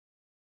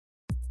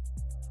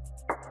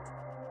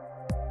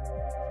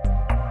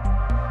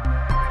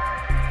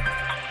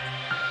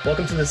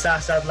Welcome to the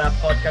SaaS Ad Lab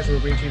podcast, where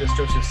we bring to you the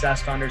stories of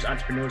SaaS founders,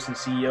 entrepreneurs, and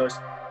CEOs.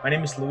 My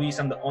name is Luis.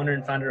 I'm the owner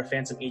and founder of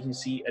Phantom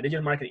Agency, a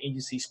digital marketing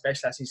agency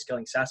specializing in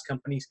scaling SaaS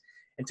companies.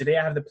 And today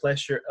I have the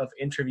pleasure of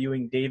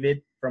interviewing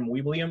David from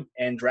Weebly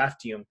and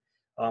Draftium.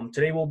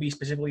 Today we'll be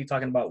specifically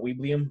talking about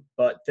Weebly,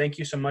 but thank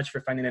you so much for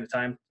finding the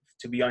time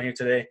to be on here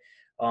today.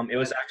 It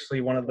was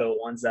actually one of the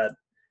ones that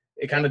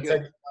it kind of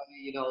took.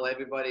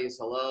 Everybody's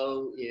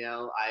hello.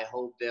 I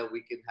hope that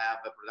we can have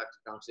a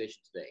productive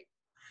conversation today.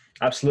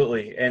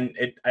 Absolutely. And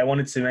I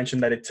wanted to mention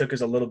that it took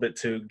us a little bit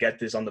to get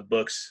this on the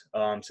books,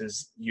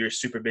 since you're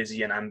super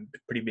busy and I'm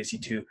pretty busy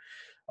too.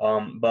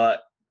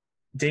 But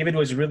David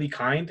was really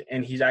kind,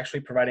 and he's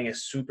actually providing a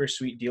super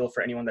sweet deal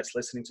for anyone that's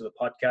listening to the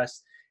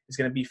podcast. It's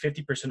going to be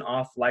 50%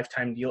 off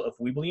lifetime deal of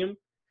Weebly,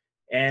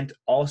 and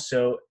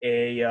also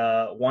a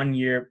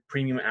 1-year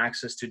premium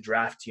access to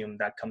Draftium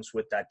that comes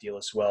with that deal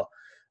as well.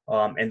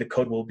 And the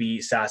code will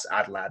be SaaS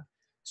Ad Lab.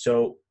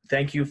 So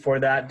thank you for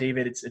that,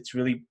 David. It's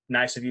really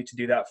nice of you to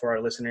do that for our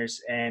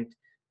listeners. And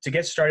to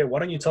get started, why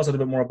don't you tell us a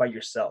little bit more about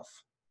yourself?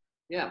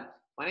 Yeah,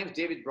 my name is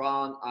David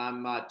Braun.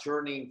 I'm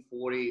turning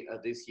 40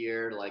 this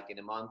year, like in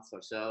a month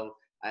or so.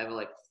 I have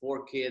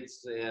 4 kids,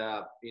 3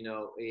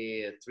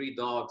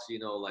 dogs,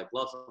 like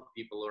lots of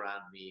people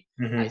around me.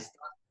 Mm-hmm. I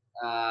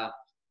started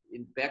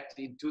back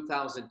in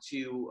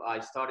 2002. I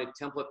started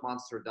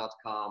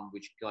TemplateMonster.com,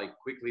 which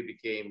quickly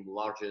became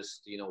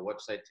largest,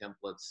 website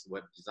templates,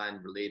 web design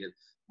related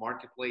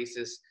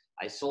marketplaces.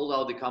 I sold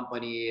out the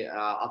company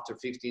after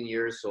 15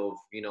 years of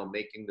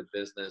making the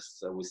business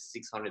with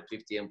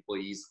 650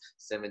 employees,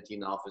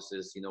 17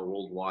 offices,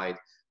 worldwide.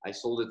 I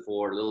sold it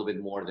for a little bit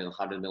more than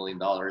 $100 million.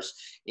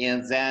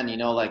 And then,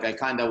 I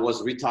kind of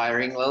was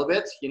retiring a little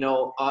bit,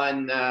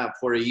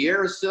 for a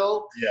year or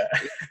so. Yeah.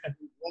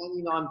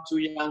 Well, I'm too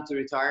young to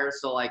retire.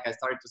 So I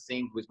started to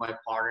think with my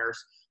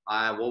partners,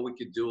 what we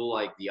could do,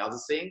 the other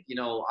thing.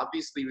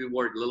 Obviously we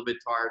were a little bit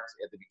tired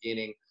at the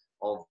beginning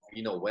of,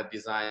 web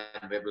design,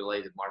 web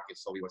related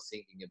markets. So we were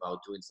thinking about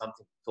doing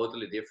something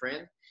totally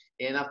different.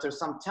 And after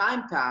some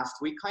time passed,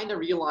 we kind of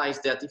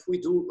realized that if we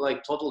do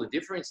totally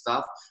different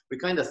stuff, we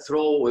kind of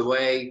throw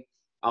away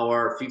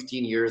our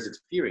 15 years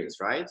experience,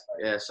 right?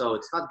 So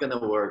it's not gonna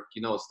work,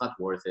 it's not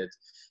worth it.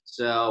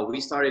 So we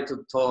started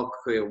to talk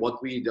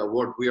what we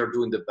are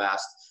doing the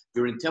best.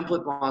 During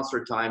Template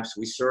Monster times,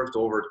 we served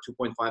over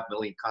 2.5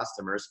 million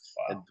customers.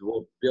 Wow. And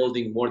we're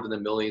building more than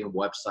 1 million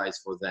websites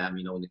for them,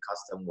 in a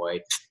custom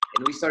way.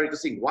 And we started to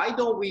think, why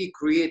don't we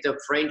create a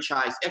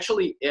franchise?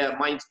 Actually,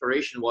 my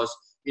inspiration was,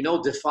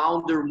 the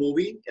Founder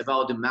movie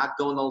about the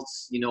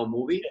McDonald's,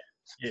 movie.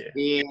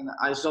 Yeah. And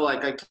I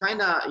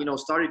kind of,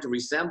 started to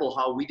resemble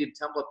how we did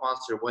Template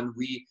Monster when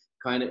we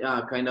kind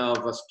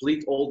of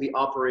split all the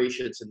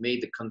operations and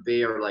made the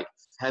conveyor like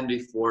Henry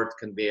Ford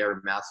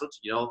conveyor method,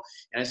 And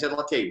I said,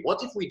 okay,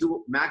 what if we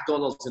do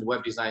McDonald's in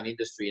web design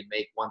industry and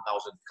make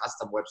 1,000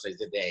 custom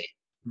websites a day,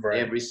 right,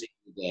 every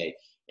single day?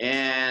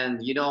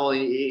 And,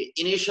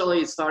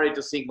 initially it started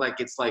to think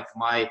it's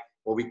my,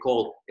 what we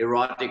call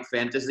erotic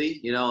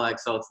fantasy,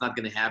 so it's not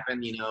going to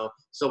happen,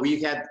 So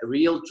we had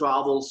real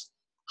troubles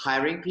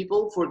hiring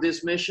people for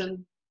this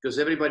mission because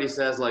everybody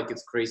says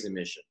it's crazy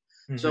mission.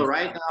 Mm-hmm. So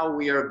right now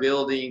we are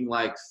building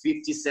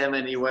 50,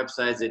 70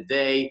 websites a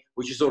day,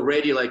 which is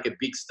already a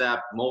big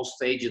step.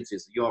 Most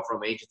agencies, you are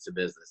from agency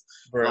business,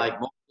 right.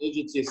 Most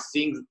agencies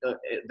think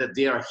that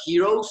they are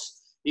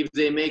heroes if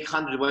they make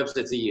 100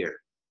 websites a year.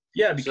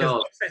 Yeah,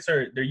 because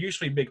websites they're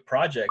usually big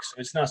projects.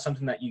 It's not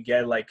something that you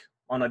get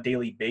on a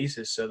daily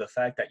basis. So the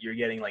fact that you're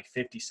getting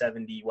 50,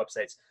 70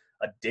 websites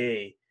a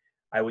day,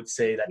 I would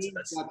say that's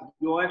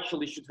you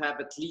actually should have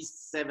at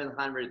least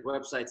 700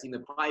 websites in the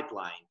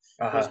pipeline.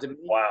 Because the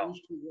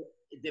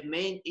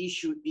main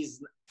issue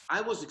is, I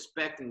was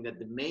expecting that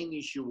the main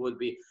issue would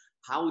be,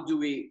 how do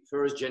we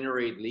first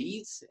generate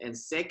leads? And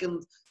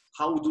second,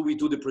 how do we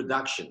do the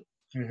production?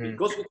 Mm-hmm.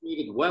 Because we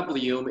created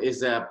Weebly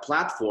is a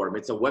platform.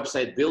 It's a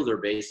website builder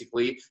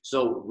basically.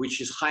 So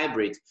which is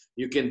hybrid.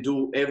 You can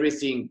do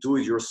everything, do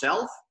it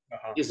yourself.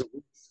 Is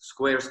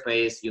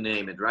Squarespace, you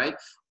name it, right?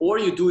 Or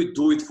you do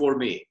it for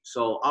me.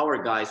 So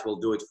our guys will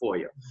do it for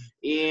you.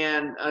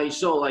 And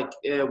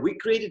we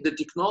created the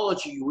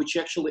technology which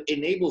actually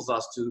enables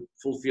us to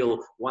fulfill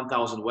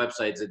 1,000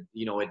 websites, a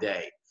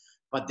day.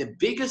 But the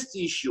biggest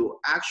issue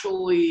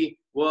actually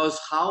was,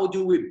 how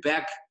do we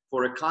beg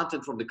for a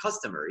content from the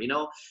customer,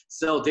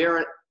 So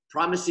they're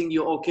promising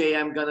you, okay,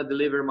 I'm going to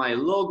deliver my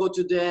logo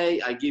today.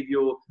 I give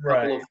you a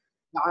couple of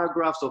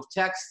paragraphs of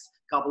text,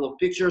 couple of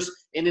pictures,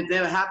 and it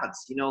never happens.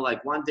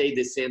 One day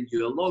they send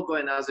you a logo,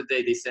 another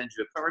day they send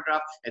you a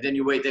paragraph, and then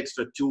you wait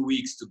extra 2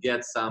 weeks to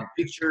get some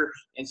picture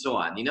and so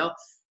on,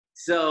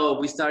 So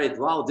we started,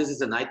 wow, this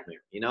is a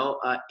nightmare,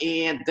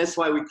 and that's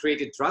why we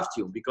created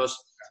Draftium, because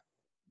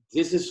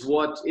this is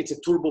it's a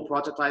turbo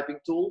prototyping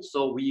tool.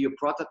 So we are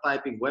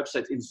prototyping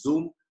websites in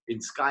Zoom, in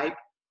Skype,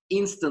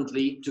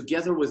 instantly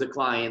together with a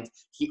client.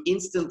 He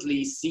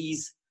instantly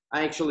sees.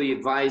 I actually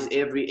advise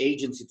every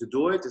agency to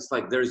do it. It's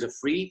there is a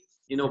free,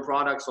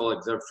 product. So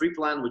there's a free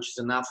plan, which is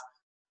enough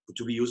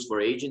to be used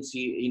for agency,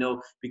 you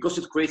know, because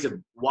it creates a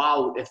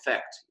wow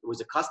effect with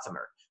the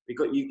customer.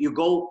 Because you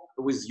go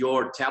with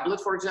your tablet,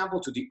 for example,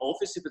 to the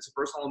office if it's a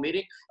personal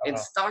meeting, and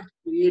start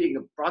creating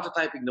a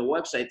prototyping the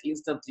website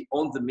instantly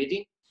on the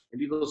meeting, and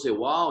people say,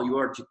 "Wow, you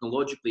are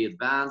technologically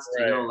advanced,"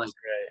 you know,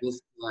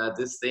 like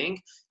this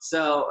thing.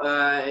 So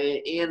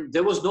and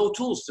there was no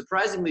tools.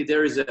 Surprisingly,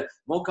 there is a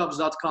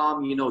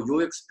mockups.com, you know,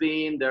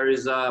 UXPin, there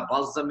is a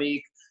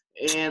Balsamiq,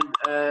 and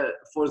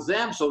for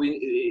them, so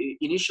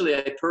initially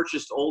I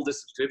purchased all the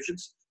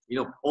subscriptions, you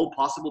know, all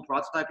possible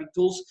prototyping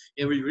tools,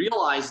 and we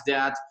realized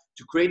that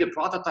to create a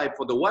prototype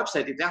for the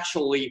website, it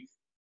actually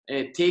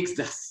takes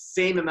the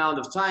same amount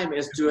of time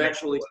as to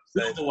actually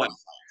build the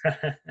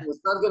website. It's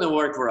not going to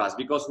work for us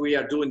because we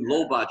are doing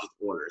low budget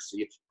orders. So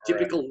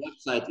typical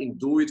website in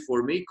Do It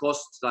For Me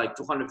costs like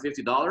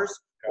 $250,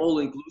 all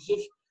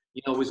inclusive,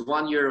 you know, with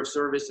 1 year of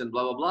service and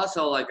blah, blah, blah.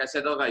 So like I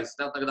said, okay, it's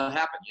not going to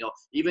happen. You know,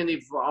 even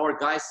if our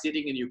guy's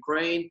sitting in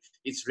Ukraine,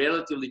 it's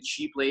relatively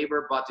cheap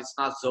labor, but it's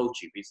not so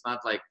cheap. It's not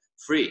like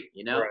free,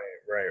 you know?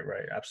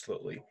 Right.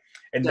 Absolutely.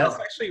 And that's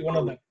actually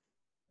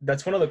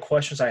that's one of the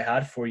questions I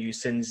had for you,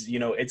 since, you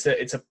know, it's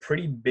a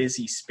pretty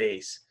busy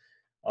space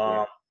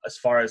as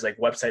far as like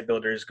website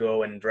builders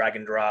go, and drag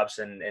and drops,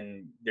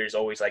 and there's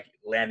always like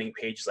landing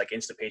pages like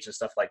Instapage and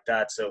stuff like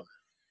that. So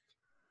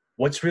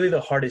what's really the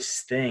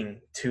hardest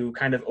thing to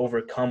kind of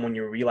overcome when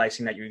you're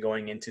realizing that you're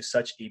going into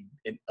such a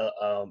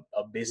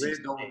busy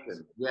red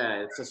ocean?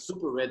 Yeah, it's a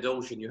super red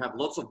ocean. You have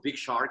lots of big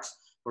sharks.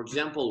 For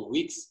example,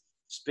 Wix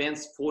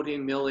spends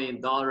 $14 million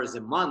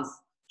a month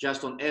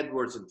just on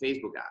AdWords and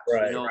Facebook ads.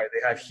 Right, you know? right.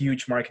 They have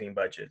huge marketing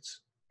budgets.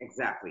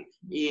 Exactly.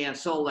 And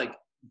so like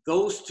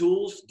those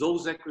tools,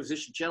 those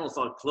acquisition channels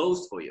are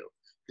closed for you,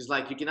 because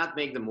like you cannot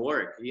make them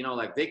work. You know,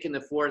 like they can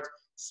afford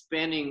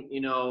spending,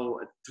 you know,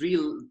 three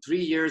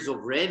years of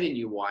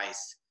revenue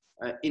wise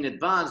in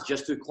advance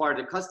just to acquire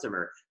the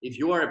customer. If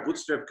you are a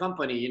bootstrap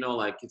company, you know,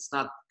 like it's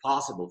not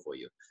possible for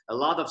you. A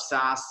lot of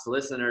SaaS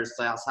listeners,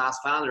 SaaS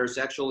founders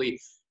actually,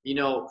 you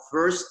know,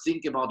 first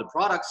think about the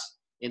products,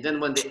 and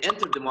then when they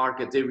enter the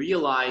market, they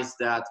realize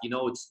that, you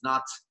know, it's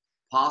not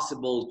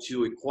possible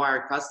to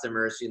acquire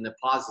customers in a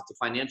positive,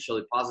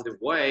 financially positive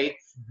way,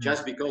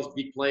 just because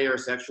big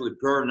players actually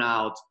burn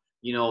out,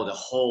 you know, the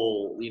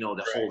whole, you know,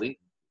 the whole thing.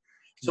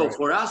 So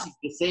for us, it's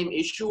the same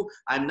issue.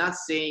 I'm not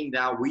saying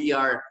that we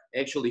are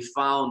actually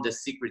found the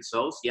secret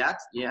sauce yet,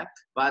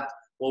 but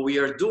what we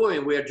are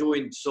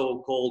doing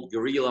so-called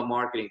guerrilla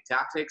marketing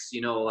tactics,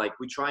 you know, like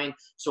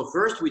so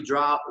first we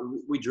draw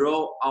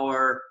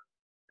our,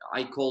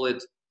 I call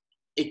it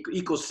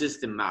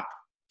ecosystem map.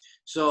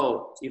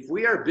 So if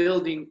we are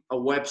building a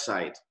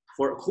website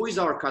for who is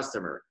our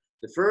customer,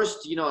 the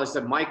first, you know, is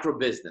a micro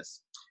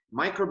business.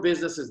 Micro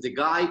business is the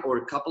guy or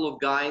a couple of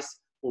guys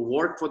who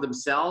work for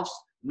themselves.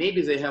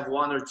 Maybe they have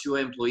 1 or 2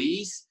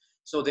 employees,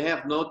 so they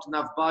have not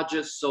enough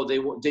budgets, so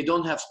they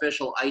don't have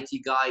special IT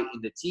guy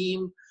in the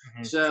team.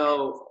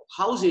 So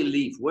how they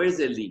live? Where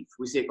they live?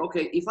 We say,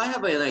 okay, if I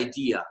have an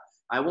idea,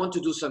 I want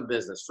to do some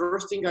business.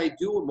 First thing I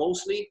do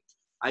mostly,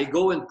 I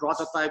go and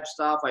prototype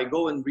stuff. I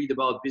go and read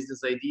about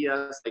business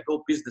ideas. I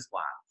go business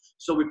plan.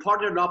 So we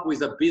partnered up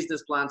with a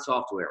business plan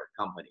software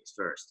companies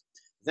first.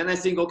 Then I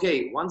think,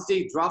 okay, once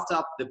they draft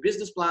up the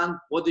business plan,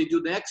 what they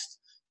do next?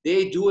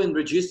 They do and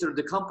register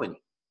the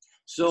company.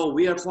 So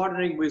we are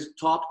partnering with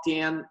top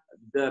 10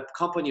 the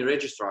company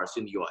registrars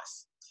in the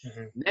US.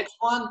 Next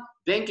one,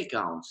 bank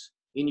accounts.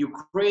 In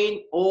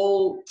Ukraine,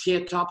 all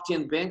top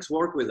 10 banks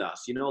work with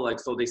us, you know, like,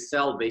 so they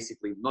sell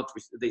basically,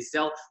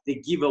 they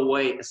give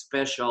away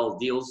special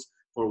deals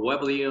for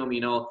Weblium.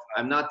 You know,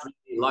 I'm not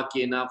really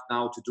lucky enough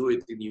now to do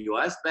it in the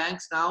US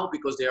banks now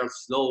because they are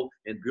slow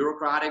and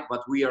bureaucratic,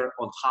 but we are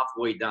on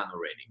halfway done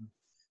already.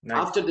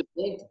 Nice. After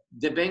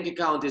the bank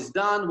account is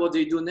done, what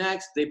they do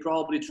next, they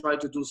probably try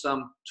to do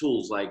some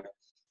tools like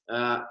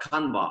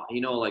Canva, you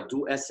know, like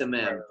do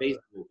SMM,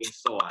 Facebook, and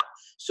so on.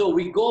 So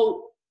we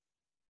go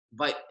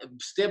by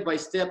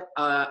step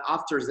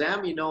after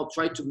them, you know,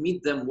 try to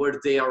meet them where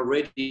they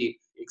already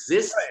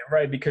exist.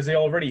 Right, because they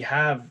already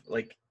have,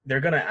 like, they're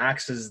going to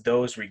access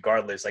those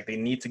regardless. Like, they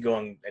need to go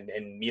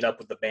and meet up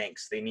with the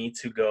banks. They need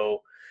to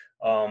go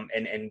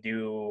and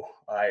do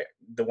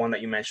the one that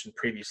you mentioned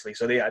previously.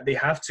 So they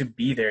have to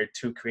be there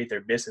to create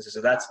their businesses.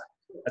 So that's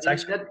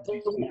actually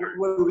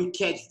where we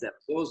catch them.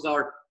 Those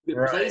are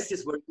the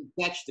places where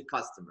we catch the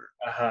customer.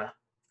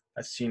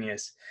 That's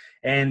genius.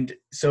 And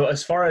so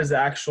as far as the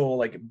actual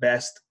like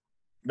best,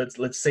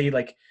 let's say,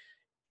 like,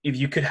 if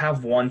you could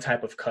have one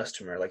type of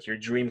customer, like your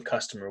dream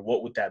customer,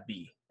 what would that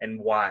be and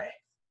why?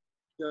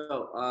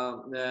 So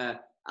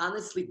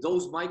honestly,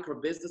 those micro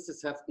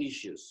businesses have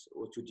issues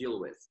to deal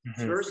with.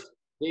 First,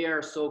 they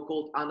are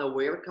so-called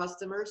unaware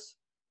customers.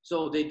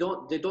 So they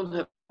don't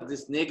have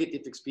this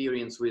negative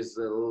experience with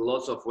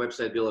lots of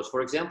website builders.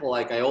 For example,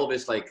 like I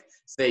always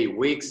say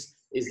Wix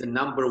is the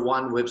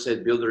 #1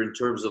 website builder in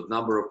terms of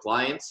number of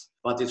clients.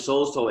 but it's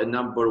also a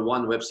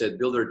 #1 website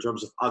builder in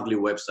terms of ugly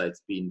websites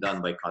being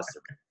done by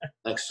customers.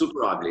 Like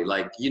super ugly.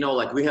 Like,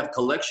 like we have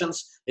collections,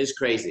 it's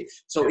crazy.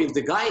 So if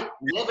the guy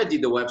never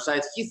did the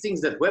website, he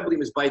thinks that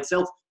Webloom is by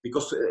itself,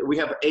 because we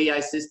have AI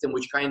system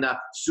which kind of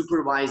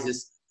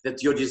supervises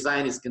that your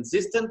design is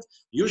consistent.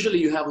 Usually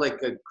you have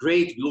like a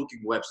great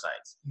looking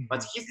website,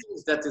 but he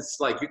thinks that it's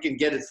like you can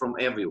get it from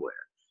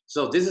everywhere.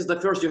 So this is the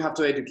first, you have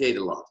to educate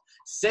a lot.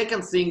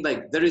 Second thing,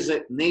 like there is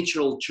a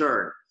natural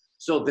churn.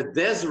 So the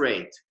death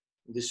rate,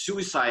 the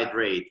suicide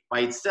rate by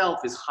itself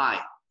is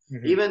high.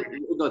 Even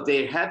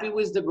they're happy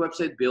with the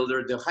website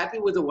builder, they're happy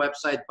with the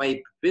website,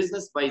 by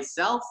business by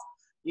itself,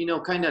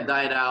 kind of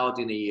died out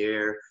in a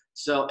year.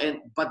 So,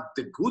 but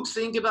the good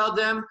thing about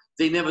them,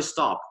 they never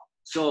stop.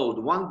 So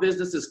the one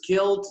business is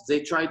killed, they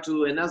try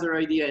to another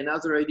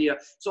idea.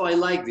 So I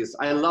like this,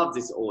 I love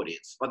this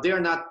audience, but they are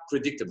not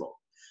predictable.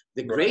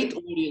 The great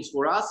audience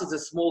for us is a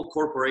small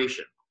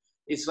corporation.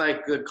 It's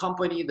like a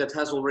company that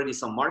has already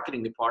some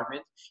marketing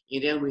department,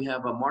 and then we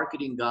have a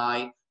marketing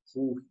guy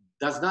who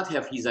does not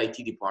have his IT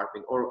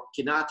department or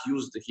cannot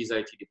use his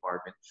IT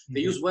department.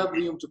 They use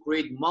Webloom to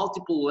create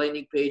multiple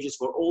landing pages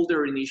for all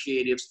their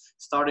initiatives,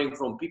 starting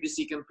from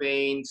PPC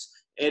campaigns,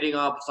 adding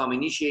up some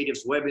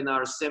initiatives,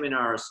 webinars,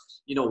 seminars,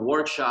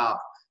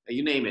 workshop,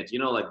 you name it,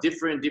 like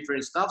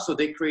different stuff. So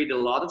they create a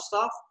lot of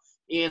stuff,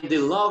 and they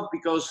love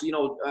because,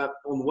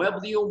 on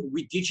Webloom,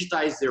 we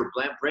digitize their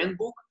brand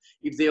book.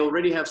 If they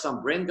already have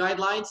some brand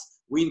guidelines,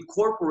 we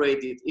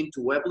incorporate it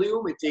into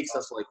Webloom. It takes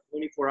us like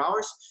 24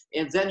 hours.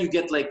 And then you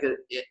get like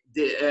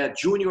a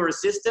junior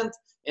assistant,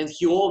 and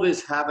he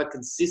always have a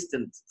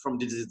consistent from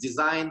the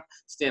design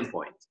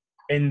standpoint.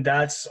 And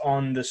that's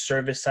on the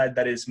service side,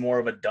 that is more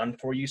of a done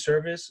for you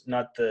service,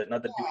 not the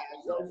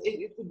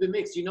it could be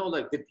mixed,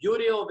 like the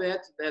beauty of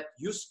it, that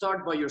you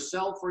start by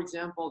yourself. For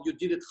example, you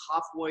did it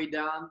halfway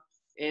done.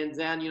 And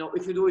then,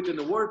 if you do it in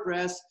the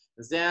WordPress,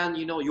 then,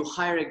 you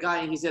hire a guy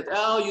and he said,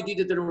 oh, you did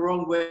it the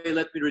wrong way,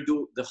 let me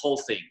redo the whole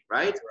thing,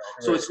 right?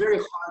 So it's very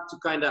hard to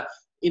kind of,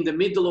 in the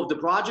middle of the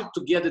project,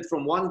 to get it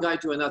from one guy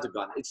to another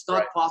guy. It's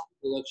not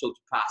possible actually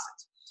to pass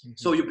it.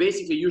 So you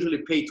basically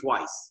usually pay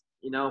twice,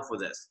 for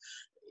this.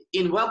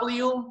 In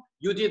Webloom,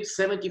 you did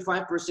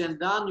 75%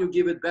 done, you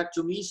give it back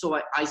to me,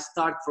 so I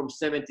start from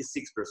 76%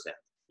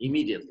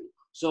 immediately.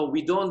 So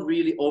we don't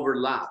really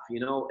overlap,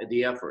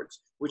 the efforts,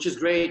 which is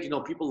great.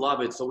 People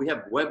love it. So we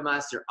have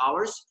webmaster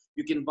hours.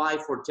 You can buy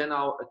for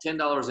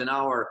 $10 an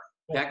hour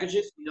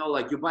packages.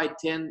 Like you buy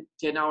 10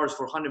 hours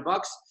for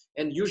 $100,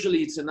 and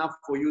usually it's enough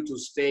for you to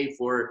stay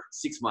for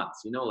 6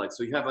 months.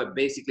 So you have a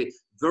basically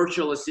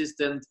virtual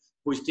assistant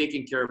who is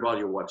taking care about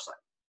your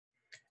website.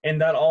 And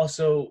that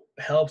also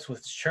helps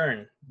with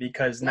churn,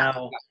 because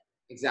now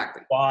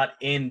exactly bought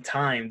in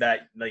time,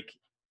 that like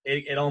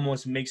it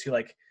almost makes you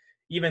like,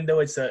 even though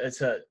it's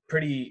a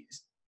pretty,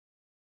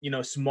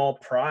 small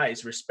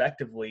prize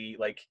respectively,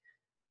 like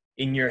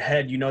in your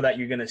head, that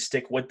you're going to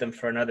stick with them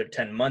for another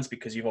 10 months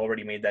because you've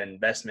already made that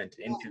investment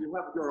into. You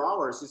have your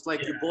hours. It's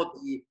like you bought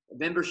the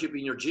membership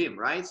in your gym,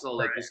 right? So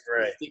like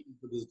you're sticking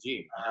to this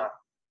gym.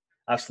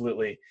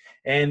 Absolutely.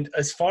 And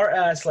as far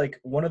as like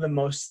one of the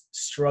most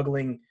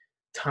struggling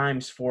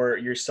times for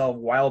yourself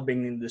while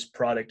building this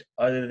product,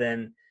 other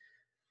than,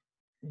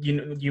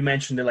 you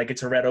mentioned that like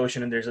it's a red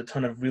ocean and there's a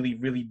ton of really,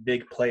 really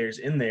big players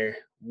in there,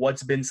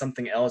 what's been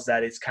something else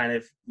that it's kind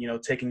of,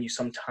 taking you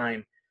some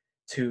time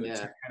to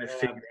kind of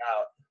figure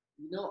out?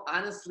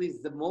 Honestly,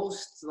 the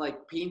most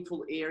like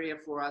painful area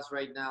for us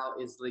right now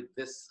is like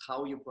this,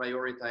 how you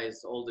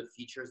prioritize all the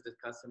features that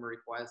customer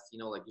requests.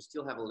 Like you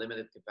still have a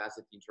limited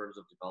capacity in terms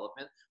of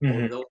development,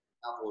 although we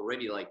have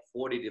already like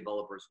 40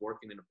 developers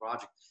working in a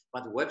project.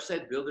 But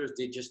website builders,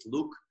 they just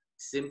look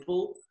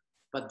simple.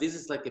 But this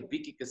is like a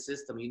big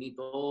ecosystem. You need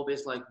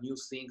always like new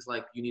things,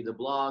 like you need a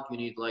blog, you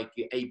need like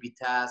A/B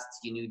tests,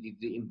 you need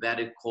the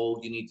embedded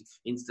code, you need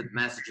instant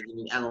messaging, you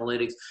need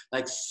analytics,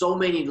 like so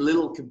many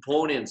little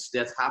components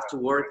that have to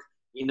work,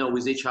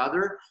 with each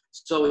other.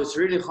 So it's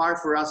really hard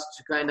for us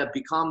to kind of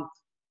become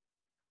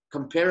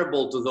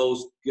comparable to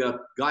those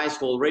guys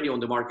who are already on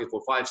the market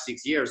for 5-6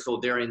 years. So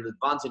they're in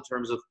advance in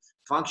terms of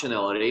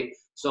functionality.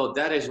 So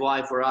that is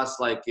why for us,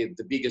 like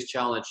the biggest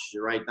challenge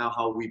right now,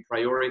 how we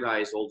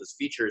prioritize all these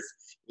features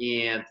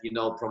and,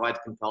 provide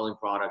compelling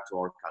product to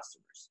our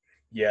customers.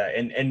 Yeah.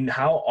 And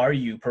how are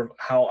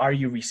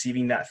you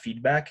receiving that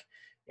feedback,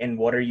 and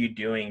what are you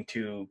doing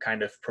to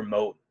kind of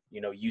promote,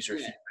 user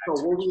feedback?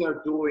 So what we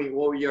are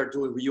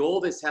doing, we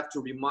always have to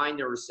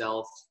remind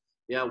ourselves,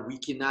 we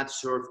cannot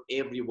serve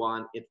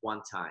everyone at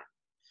one time.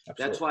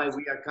 Absolutely. That's why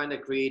we are kind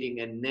of creating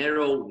a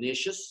narrow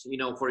niches.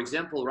 For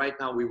example, right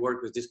now we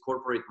work with these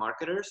corporate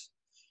marketers,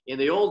 and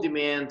they all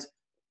demand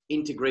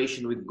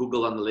integration with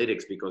Google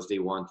Analytics because they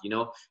want,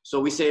 So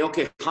we say,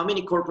 okay, how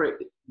many corporate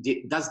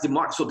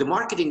so the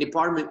marketing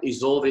department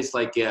is always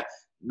like a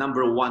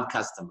 #1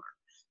 customer.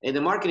 And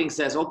the marketing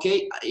says,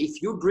 okay,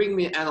 if you bring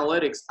me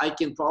analytics, I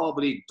can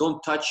probably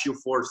don't touch you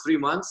for 3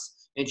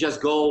 months and just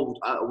go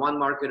one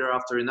marketer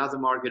after another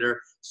marketer.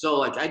 So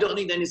like, I don't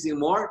need anything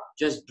more.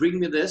 Just bring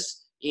me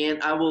this.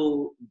 and I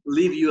will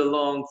leave you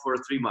alone for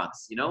 3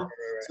 months, you know?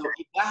 So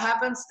if that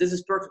happens, this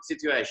is perfect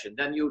situation.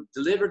 Then you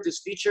deliver this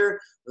feature,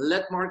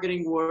 let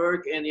marketing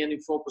work, and then you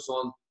focus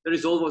on, there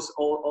is always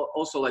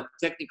also like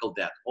technical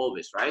debt,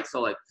 always, right?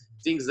 So like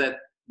things that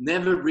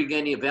never bring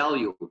any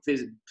value,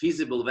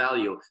 feasible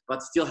value,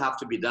 but still have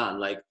to be done,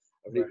 like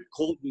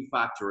code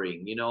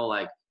refactoring, you know,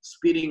 like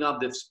speeding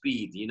up the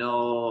speed, you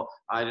know,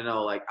 I don't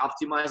know, like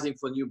optimizing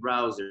for new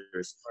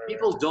browsers.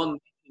 People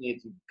don't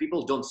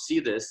people don't see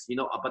this, you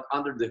know, but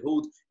under the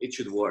hood, it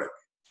should work.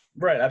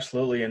 Right,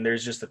 absolutely. And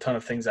there's just a ton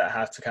of things that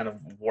have to kind of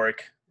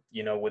work,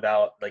 you know,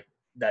 without like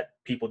that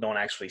people don't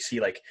actually see.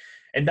 Like,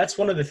 and that's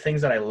one of the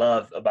things that I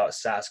love about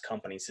SaaS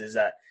companies is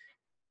that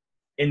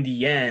in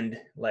the end,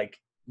 like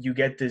you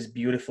get this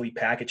beautifully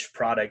packaged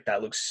product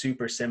that looks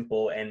super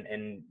simple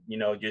and you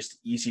know, just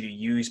easy to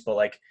use, but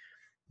like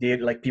they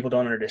like people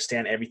don't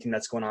understand everything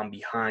that's going on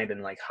behind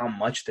and like how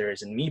much there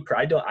is. And me,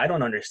 I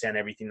don't understand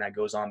everything that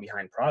goes on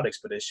behind products,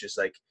 but it's just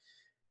like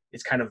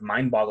it's kind of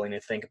mind-boggling to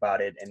think about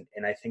it,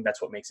 and I think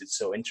that's what makes it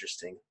so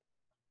interesting.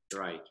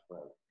 Right.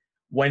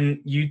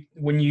 When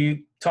you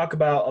talk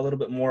about a little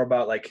bit more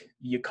about like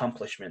the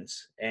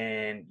accomplishments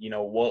and you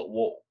know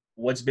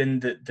what's been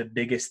the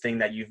biggest thing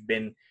that you've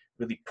been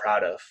really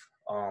proud of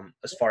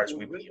as far as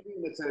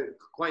it's a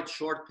quite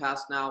short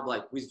pass now.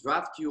 Like with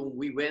DraftKings,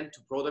 we went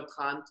to Product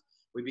Hunt.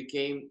 We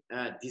became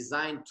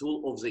Design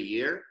Tool of the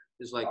Year.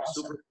 It's like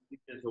awesome. Super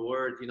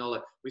award, you know,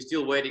 like we're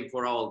still waiting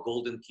for our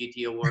Golden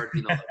Kitty award,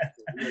 you know.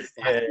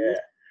 Like,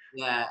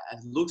 yeah,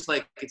 it looks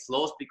like it's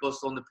lost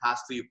because on the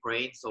path to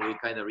Ukraine, so we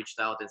kind of reached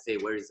out and say,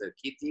 where is the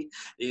kitty,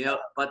 you know?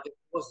 But it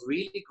was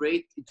really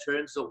great in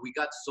terms of we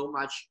got so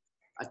much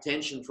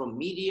attention from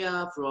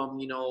media, from,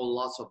 you know,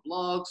 lots of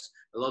blogs,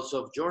 lots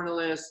of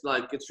journalists.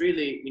 Like it's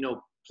really, you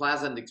know,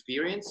 pleasant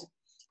experience,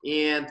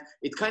 and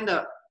it kind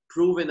of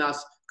proven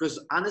us, because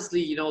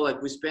honestly, you know,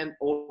 like we spent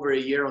over a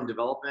year on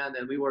development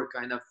and we were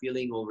kind of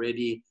feeling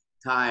already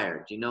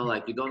tired, you know,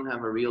 like you don't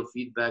have a real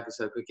feedback. It's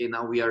like, okay,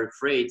 now we are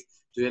afraid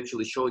to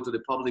actually show it to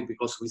the public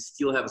because we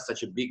still have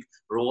such a big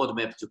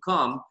roadmap to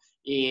come.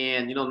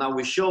 And, you know, now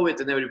we show it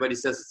and everybody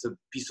says it's a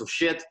piece of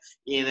shit.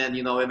 And then,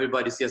 you know,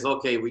 everybody says,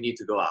 okay, we need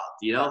to go out,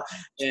 you know?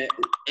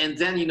 And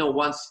then, you know,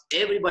 once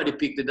everybody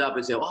picked it up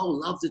and said, oh,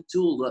 love the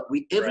tool.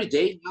 We every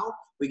day now,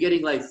 we're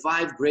getting like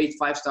 5 great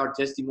 5-star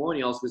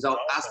testimonials without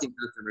asking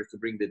customers to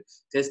bring the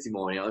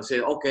testimonial and say,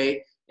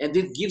 okay. And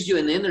it gives you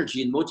an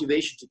energy and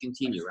motivation to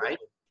continue, right?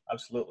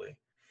 Absolutely.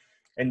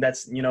 And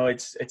that's, you know,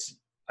 it's,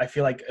 I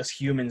feel like as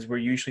humans, we're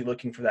usually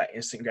looking for that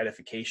instant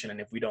gratification. And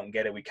if we don't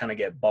get it, we kind of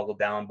get boggled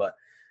down. But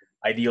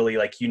ideally,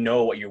 like, you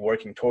know what you're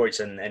working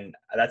towards. And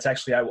that's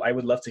actually, I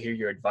would love to hear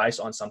your advice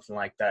on something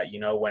like that. You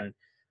know, when,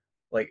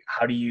 like,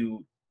 how do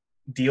you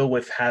deal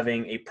with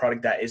having a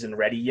product that isn't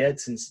ready yet?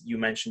 Since you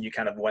mentioned you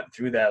kind of went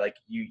through that, like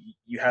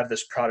you have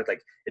this product,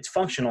 like it's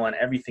functional and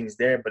everything's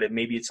there, but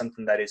maybe it's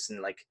something that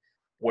isn't like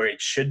where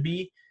it should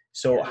be.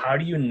 So how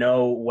do you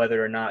know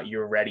whether or not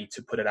you're ready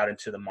to put it out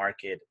into the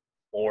market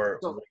or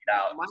wait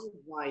out? My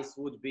advice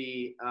would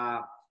be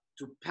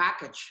to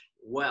package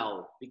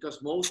well,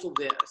 because most of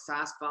the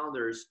SaaS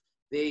founders,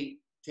 they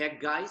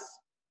tech guys,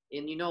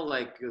 and you know,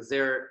 like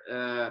their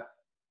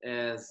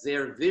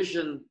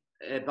vision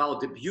about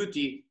the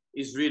beauty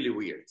is really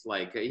weird.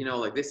 Like, you know,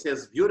 like this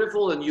is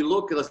beautiful and you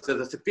look at it,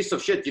 it's a piece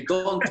of shit. You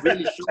don't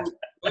really show it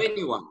to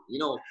anyone. You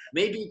know,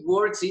 maybe it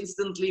works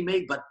instantly,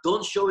 but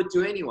don't show it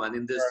to anyone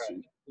in this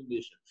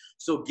condition.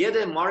 So get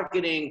a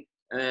marketing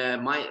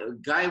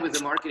guy with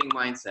a marketing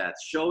mindset,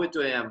 show it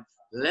to him,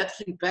 let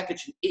him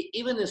package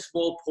even a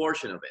small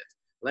portion of it.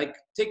 Like,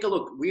 take a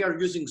look. We are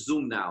using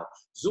Zoom now.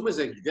 Zoom is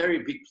a very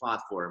big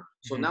platform.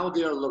 So now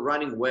they are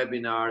running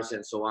webinars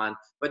and so on.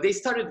 But they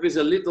started with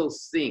a little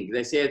thing.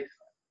 They said,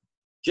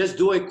 just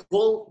do a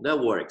call that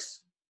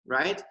works,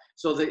 right?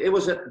 So it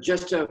was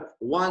just a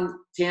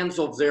 1/10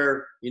 of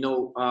their, you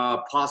know,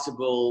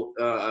 possible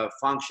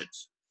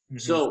functions.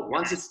 So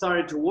once it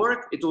started to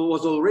work, it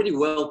was already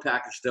well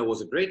packaged. There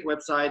was a great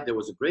website. There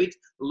was a great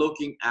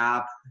looking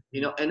app,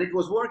 you know, and it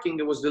was working.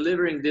 It was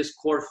delivering this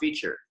core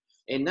feature.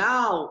 And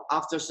now,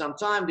 after some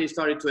time, they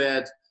started to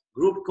add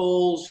group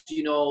calls,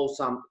 you know,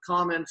 some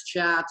comments,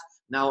 chat,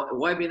 now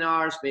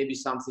webinars, maybe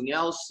something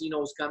else, you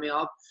know, is coming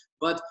up.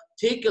 But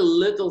take a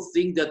little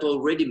thing that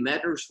already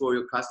matters for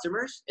your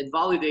customers and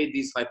validate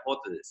these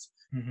hypotheses.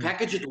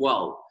 Package it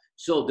well.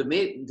 So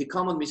the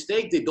common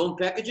mistake, they don't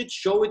package it,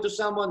 show it to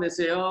someone, they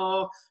say,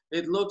 oh,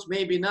 it looks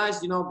maybe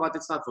nice, you know, but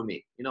it's not for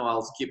me. You know,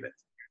 I'll skip it.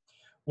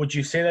 Would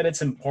you say that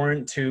it's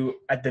important to,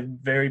 at the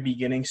very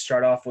beginning,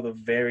 start off with a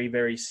very,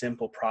 very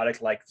simple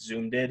product like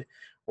Zoom did,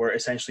 where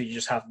essentially you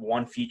just have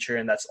one feature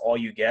and that's all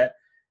you get?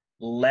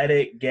 Let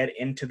it get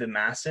into the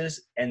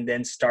masses and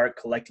then start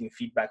collecting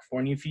feedback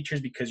for new features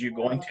because you're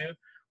going to?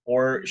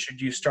 Or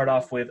should you start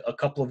off with a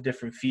couple of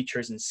different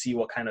features and see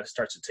what kind of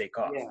starts to take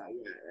off? Yeah.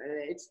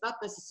 It's not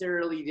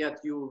necessarily that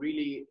you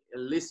really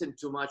listen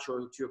too much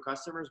to your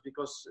customers,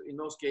 because in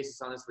most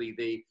cases, honestly,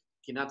 they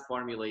cannot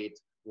formulate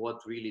what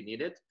really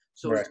needed.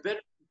 So it's better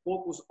to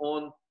focus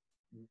on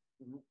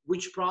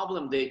which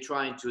problem they're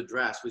trying to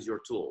address with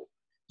your tool.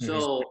 Mhm.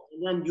 So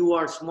then you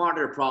are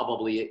smarter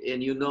probably,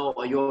 and you know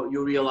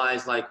you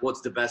realize like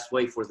what's the best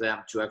way for them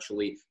to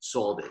actually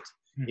solve it.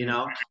 You Mhm.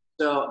 know,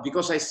 so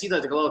because I see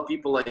that a lot of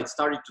people like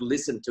started to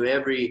listen to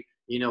every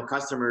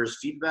customers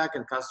feedback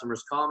and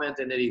customers comment,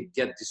 and then they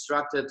get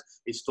distracted.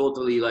 It's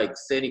totally like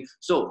setting.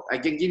 So I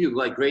can give you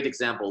like great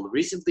example.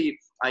 Recently,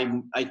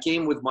 I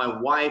came with my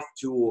wife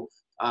to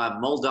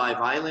Maldive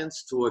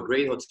Islands to a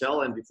great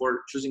hotel. And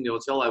before choosing the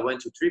hotel, I went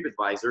to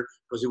TripAdvisor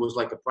because it was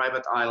like a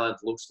private island,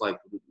 looks like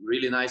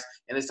really nice.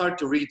 And I started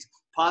to read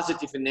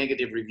positive and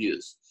negative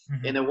reviews.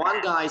 Mhm. And then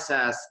one guy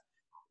says,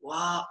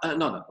 wow,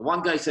 no.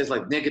 One guy says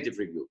like negative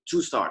review,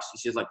 2 stars. He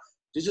says like,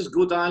 this is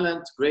good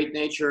island, great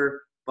nature,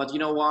 but you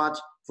know what?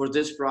 For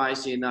this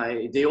price,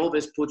 they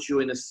always put you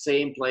in the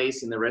same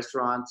place in the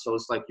restaurant. So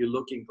it's like you're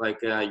looking like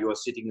you are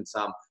sitting in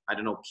some, I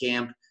don't know,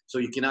 camp. So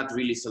you cannot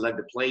really select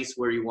the place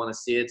where you want to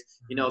sit,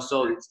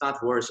 so it's not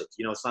worth it.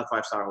 It's not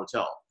 5-star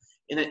hotel.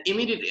 And then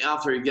immediately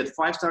after you get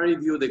 5-star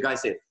review, the guy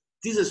said,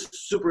 this is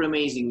super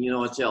amazing,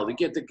 hotel. You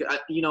get the,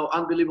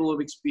 unbelievable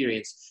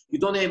experience. You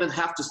don't even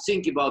have to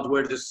think about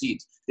where to sit.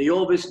 They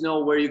always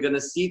know where you're going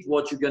to sit,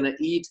 what you're going to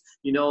eat,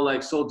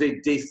 so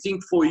they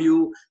think for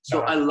you. So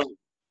Uh, I love it.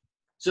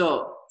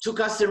 So two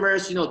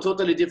customers,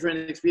 totally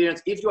different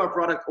experience. If you are a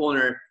product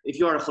owner, if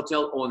you are a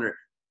hotel owner,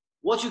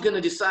 what you're going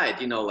to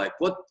decide, like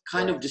what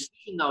kind right. of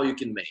decision now you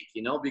can make,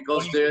 What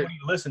because do you there, what do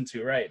you listen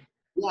to, right?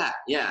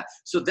 yeah.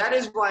 So that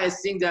is why I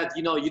think that,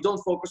 you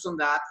don't focus on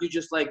that. You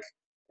just like,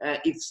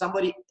 if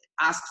somebody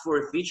asks for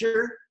a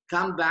feature,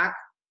 come back,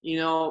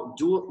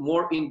 do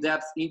more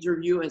in-depth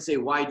interview and say,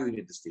 why do you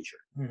need this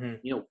feature? Mhm.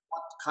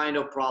 What kind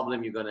of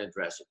problem you're going to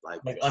address it? Like,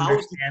 Like how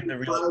is understand the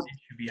real it?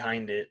 issue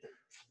behind it.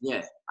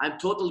 Yeah, I'm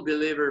total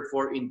believer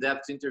for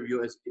in-depth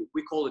interview. As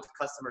we call it,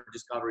 customer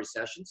discovery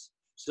sessions.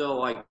 So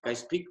like I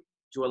speak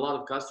to a lot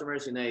of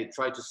customers and I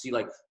try to see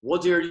like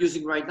what they're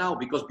using right now,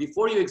 because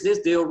before you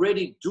exist, they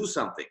already do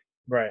something,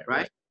 Right.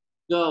 right?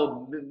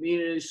 So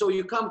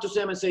you come to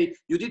them and say,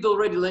 you did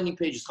already landing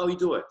pages, how you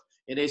do it?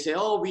 And they say,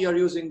 oh, we are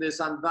using this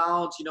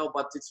Unbound,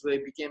 but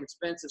it became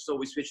expensive, so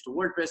we switched to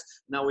WordPress.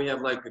 Now we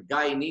have like a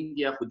guy in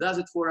India who does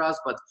it for us.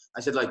 But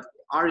I said, like,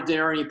 are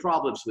there any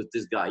problems with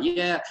this guy?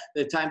 Yeah,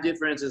 the time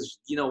difference is,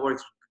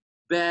 works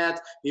bad.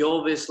 He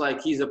always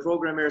like, he's a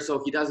programmer,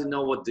 so he doesn't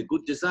know what the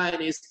good design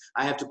is.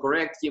 I have to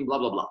correct him, blah,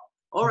 blah, blah.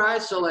 All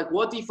right, so like,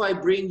 what if I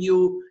bring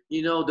you,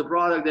 the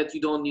product that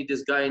you don't need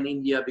this guy in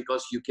India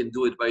because you can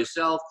do it by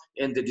yourself,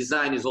 and the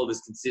design is always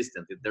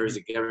consistent. There is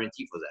a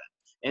guarantee for that,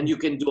 and you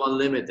can do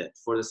unlimited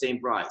for the same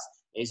price.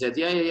 And he said,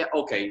 yeah,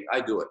 okay,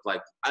 I do it.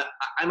 Like,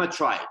 I'm gonna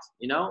try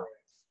it,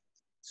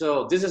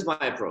 So this is my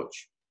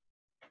approach.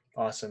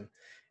 Awesome.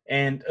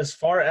 And as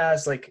far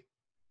as like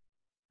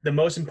the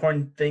most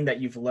important thing that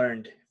you've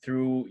learned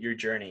through your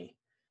journey,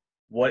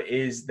 what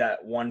is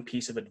that one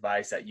piece of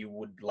advice that you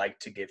would like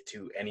to give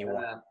to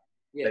anyone Uh,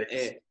 yeah, that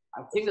is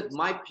I think that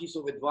my piece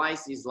of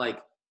advice is like,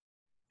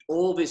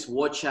 always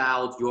watch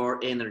out your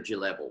energy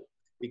level,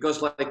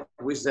 because like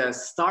with the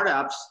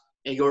startups,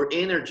 and your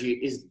energy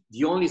is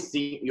the only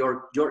thing,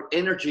 your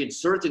energy and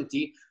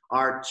certainty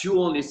are two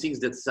only things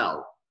that sell.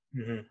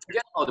 Mhm.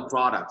 Forget about the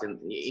product and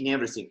in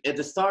everything at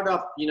the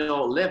startup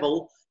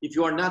level. If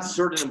you are not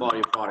certain about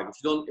your product, if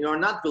you're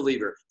not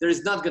believer, there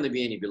is not going to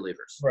be any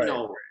believers, Right.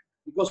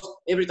 because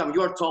every time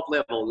you're top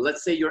level,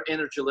 let's say your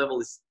energy level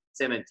is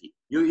 70,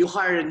 you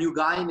hire a new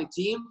guy in the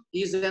team,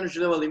 his energy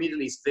level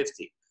immediately is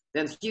 50.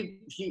 Then he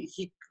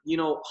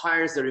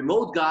hires a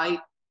remote guy,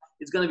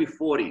 it's going to be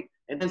 40.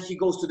 And then he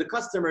goes to the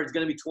customer, it's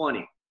going to be 20.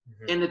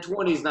 Mhm. And the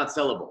 20 is not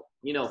sellable.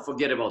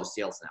 Forget about the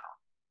sales now.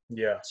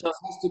 Yeah. So it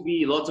has to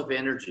be lots of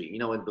energy,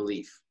 and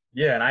belief.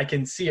 Yeah, and I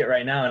can see it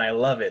right now, and I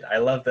love it. I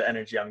love the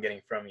energy I'm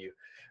getting from you.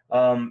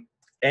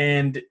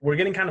 And we're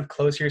getting kind of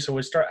close here, so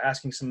we'll start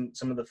asking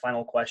some of the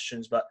final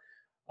questions. But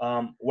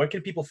where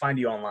can people find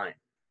you online?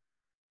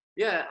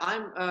 Yeah,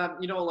 I'm,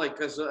 like,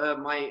 because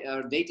my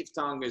native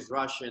tongue is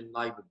Russian,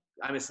 like,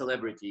 I'm a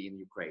celebrity in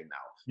Ukraine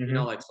now. Hmm.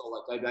 Like, so,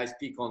 like, I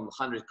speak on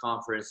 100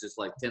 conferences,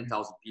 like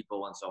 10,000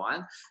 people and so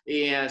on.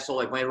 And so,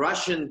 like, my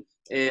Russian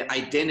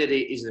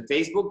identity is in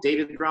Facebook,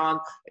 David Brown.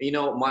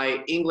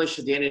 My English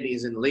identity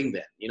is in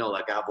LinkedIn.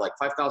 Like, I have like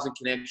 5,000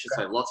 connections,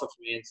 I have lots of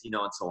friends, and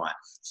so on.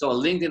 So,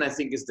 LinkedIn, I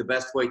think, is the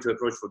best way to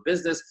approach for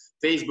business.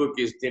 Facebook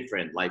is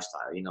different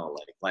lifestyle,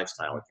 like,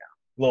 lifestyle account.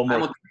 A little more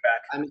I'm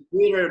back. I'm on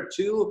Twitter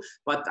too,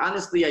 but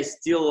honestly, I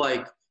still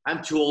like,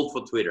 I'm too old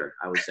for Twitter,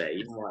 I would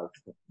say.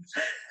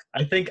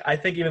 Like, I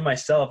think even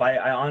myself, I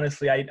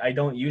honestly I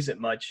don't use it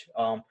much.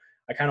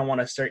 I kind of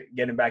want to start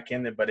getting back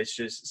in there, but it's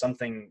just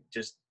something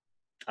just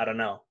I don't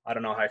know. I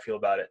don't know how I feel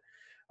about it.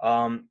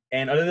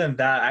 And other than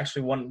that,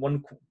 actually,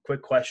 one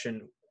quick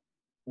question: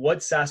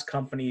 what SaaS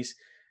companies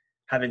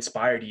have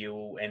inspired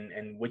you,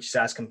 and which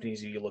SaaS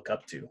companies do you look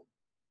up to?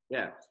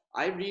 yeah,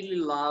 I really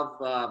love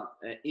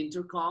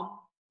Intercom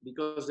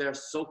because they're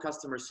so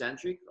customer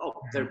centric. Oh,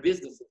 their Mhm.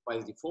 business by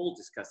default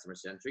is customer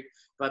centric,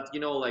 but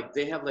like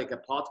they have like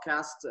a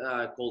podcast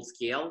called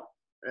Scale,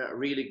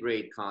 really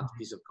great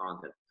piece of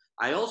content.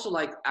 I also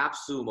like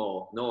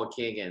AppSumo, Noah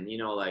Kagan.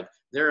 Like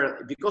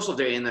they're because of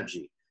their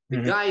energy. The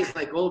Mhm. guy is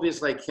like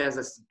always like has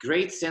a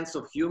great sense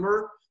of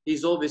humor.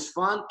 He's always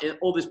fun and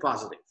always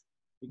positive.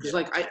 Because Yeah.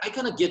 like I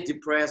kind of get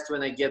depressed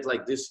when I get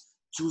like this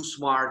too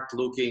smart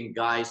looking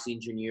guys,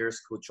 engineers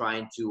who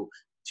trying to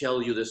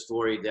tell you the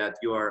story that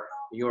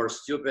you're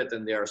stupid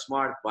and they're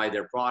smart by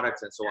their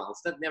products and so on.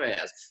 That never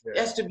has. It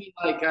Yeah. has to be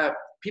like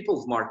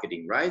people's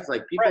marketing, right?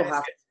 Like Right. people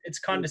have It's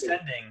to,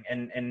 condescending,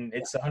 and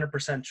it's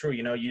 100% true.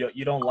 You know,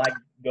 you don't like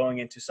going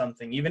into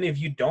something, even if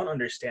you don't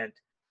understand.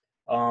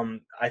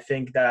 I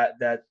think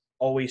that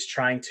always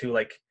trying to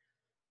like,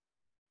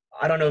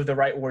 I don't know if the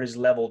right word is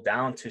level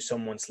down to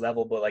someone's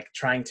level, but like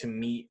trying to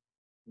meet,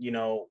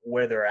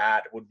 where they're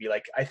at would be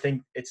like, I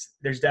think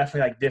there's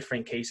definitely like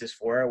different cases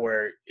for it,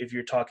 where if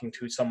you're talking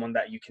to someone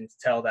that you can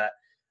tell that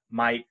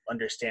might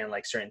understand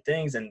like certain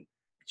things, and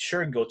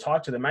sure, go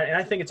talk to them. And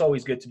I think it's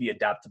always good to be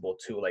adaptable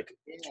too. Like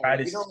try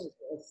to,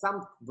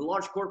 some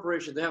large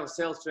corporations, they have a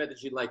sales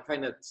strategy, like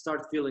kind of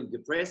start feeling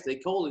depressed. They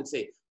call and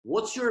say,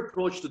 what's your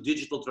approach to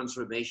digital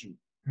transformation?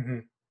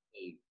 Mhm.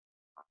 Hey,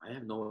 I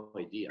have no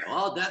idea.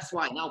 Oh, that's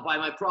why now buy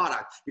my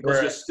product because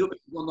you're Right. stupid.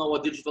 You don't know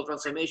what digital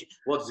transformation,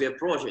 what the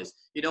approach is.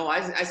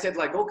 I said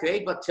like, okay,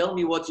 but tell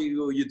me what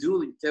you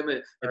do. Tell me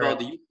Right. about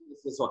the use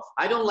case and so on.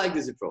 I don't like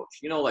this approach.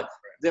 Like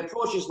the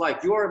approach is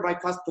like, you are my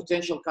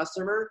potential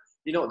customer.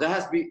 There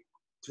has to be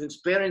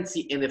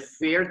transparency in a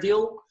fair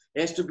deal.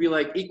 It has to be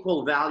like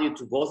equal value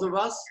to both of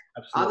us.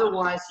 Absolutely.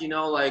 Otherwise,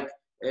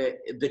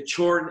 the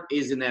churn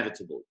is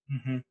inevitable.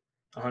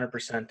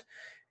 100%.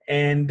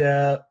 And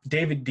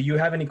David, do you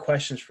have any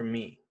questions for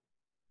me?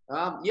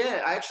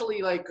 Yeah, I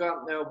actually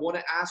want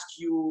to ask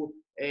you,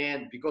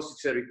 and because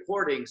it's a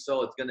recording,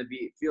 so it's gonna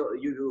be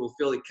you will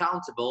feel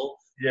accountable.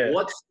 Yeah.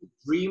 What's the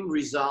dream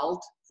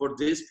result for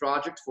this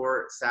project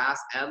for SaaS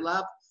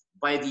AdLab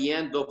by the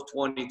end of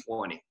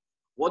 2020?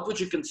 What would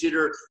you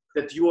consider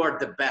that you are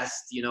the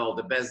best,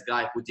 the best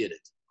guy who did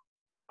it?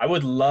 I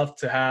would love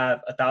to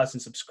have 1,000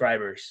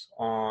 subscribers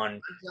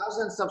on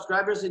 1,000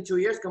 subscribers in 2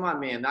 years? Come on,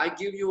 man! I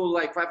give you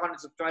like 500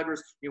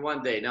 subscribers in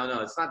one day.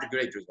 No, it's not a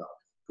great result.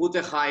 Put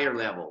a higher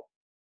level.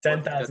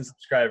 10,000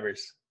 subscribers.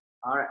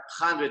 All right,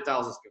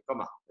 100,000.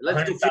 Come on,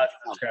 let's do 100,000 50,000.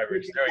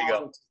 subscribers. There we go.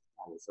 50,000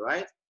 subscribers, all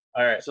right?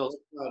 All right. So let's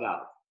try it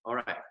out. All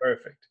right.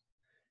 Perfect.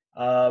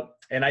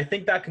 And I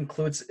think that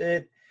concludes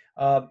it.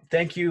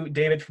 Thank you,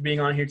 David, for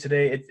being on here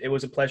today. It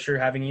was a pleasure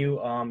having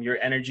you. Your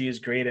energy is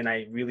great, and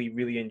I really,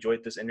 really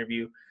enjoyed this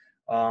interview.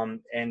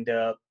 And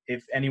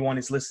if anyone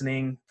is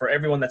listening, for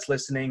everyone that's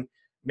listening,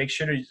 make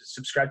sure to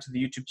subscribe to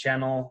the YouTube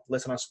channel,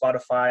 listen on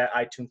Spotify,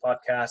 iTunes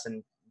Podcasts,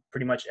 and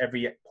pretty much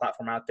every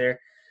platform out there.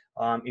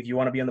 If you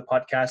want to be on the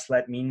podcast,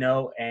 let me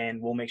know, and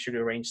we'll make sure to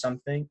arrange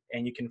something.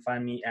 And you can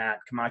find me at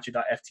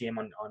Camacho.ftm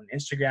on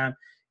Instagram,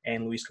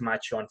 and Luis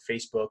Camacho on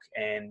Facebook,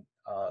 and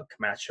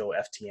Camacho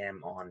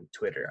FTM on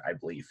Twitter, I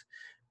believe.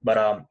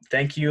 But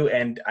thank you,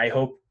 and I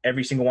hope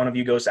every single one of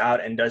you goes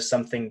out and does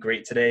something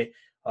great today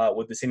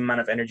with the same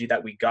amount of energy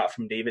that we got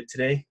from David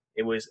today.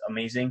 It was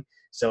amazing.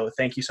 So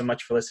thank you so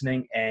much for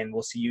listening, and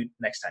we'll see you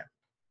next time.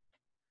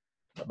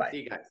 Bye-bye.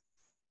 See you guys.